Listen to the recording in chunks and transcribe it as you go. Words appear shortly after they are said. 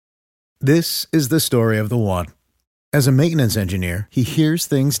This is the story of the one. As a maintenance engineer, he hears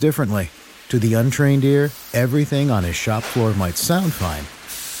things differently. To the untrained ear, everything on his shop floor might sound fine,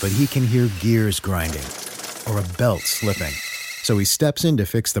 but he can hear gears grinding or a belt slipping. So he steps in to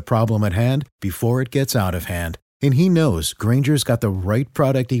fix the problem at hand before it gets out of hand. And he knows Grainger's got the right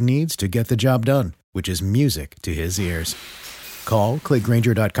product he needs to get the job done, which is music to his ears. Call, click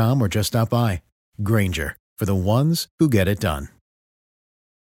Grainger.com, or just stop by. Grainger, for the ones who get it done.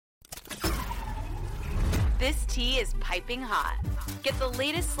 This tea is piping hot. Get the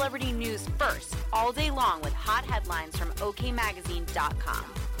latest celebrity news first all day long with hot headlines from okmagazine.com.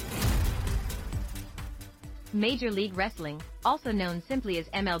 Major League Wrestling, also known simply as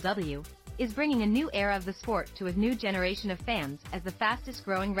MLW, is bringing a new era of the sport to a new generation of fans as the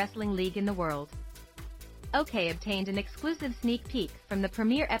fastest-growing wrestling league in the world. OK obtained an exclusive sneak peek from the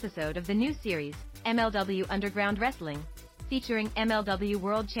premiere episode of the new series, MLW Underground Wrestling, featuring MLW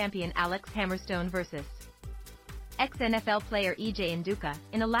World Champion Alex Hammerstone vs. ex-NFL player Nduka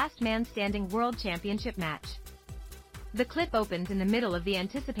in a last man standing World Championship match. The clip opens in the middle of the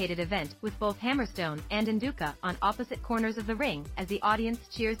anticipated event with both Hammerstone and Nduka on opposite corners of the ring as the audience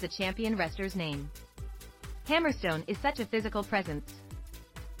cheers the champion wrestler's name. Hammerstone is such a physical presence.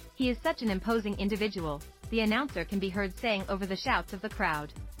 He is such an imposing individual, the announcer can be heard saying over the shouts of the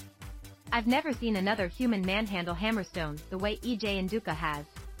crowd. I've never seen another human manhandle Hammerstone the way Nduka has.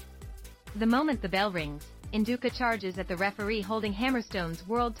 The moment the bell rings, Nduka charges at the referee holding Hammerstone's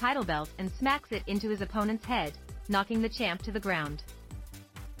world title belt and smacks it into his opponent's head, knocking the champ to the ground.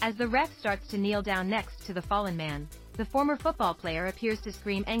 As the ref starts to kneel down next to the fallen man, the former football player appears to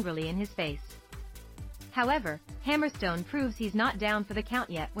scream angrily in his face. However, Hammerstone proves he's not down for the count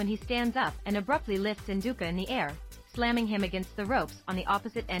yet when he stands up and abruptly lifts Nduka in the air, slamming him against the ropes on the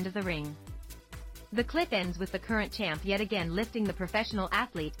opposite end of the ring. The clip ends with the current champ yet again lifting the professional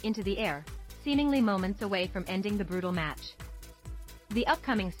athlete into the air, seemingly moments away from ending the brutal match. The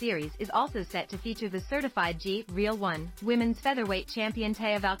upcoming series is also set to feature the certified Real One women's featherweight champion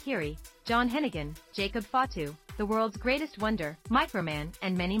Taya Valkyrie, John Hennigan, Jacob Fatu, the world's greatest wonder, Microman,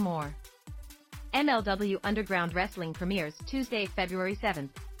 and many more. MLW Underground Wrestling premieres Tuesday, February 7th,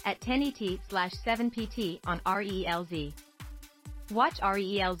 at 10 ET/7 PT on RELZ. Watch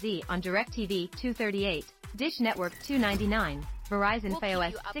RELZ on DirecTV 238, Dish Network 299, Verizon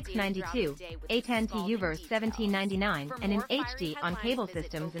FiOS 692, AT&T Uverse 1799, and in HD on cable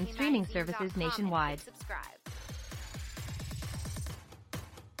systems and streaming services nationwide.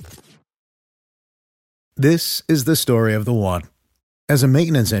 This is the story of the one. As a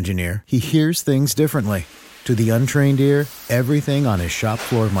maintenance engineer, he hears things differently. To the untrained ear, everything on his shop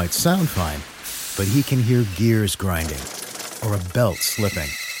floor might sound fine, but he can hear gears grinding or a belt slipping.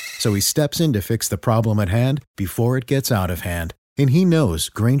 So he steps in to fix the problem at hand before it gets out of hand. And he knows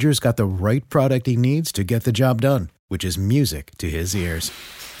Grainger's got the right product he needs to get the job done, which is music to his ears.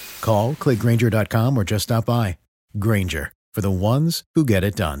 Call, click Grainger.com, or just stop by. Grainger, for the ones who get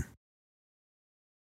it done.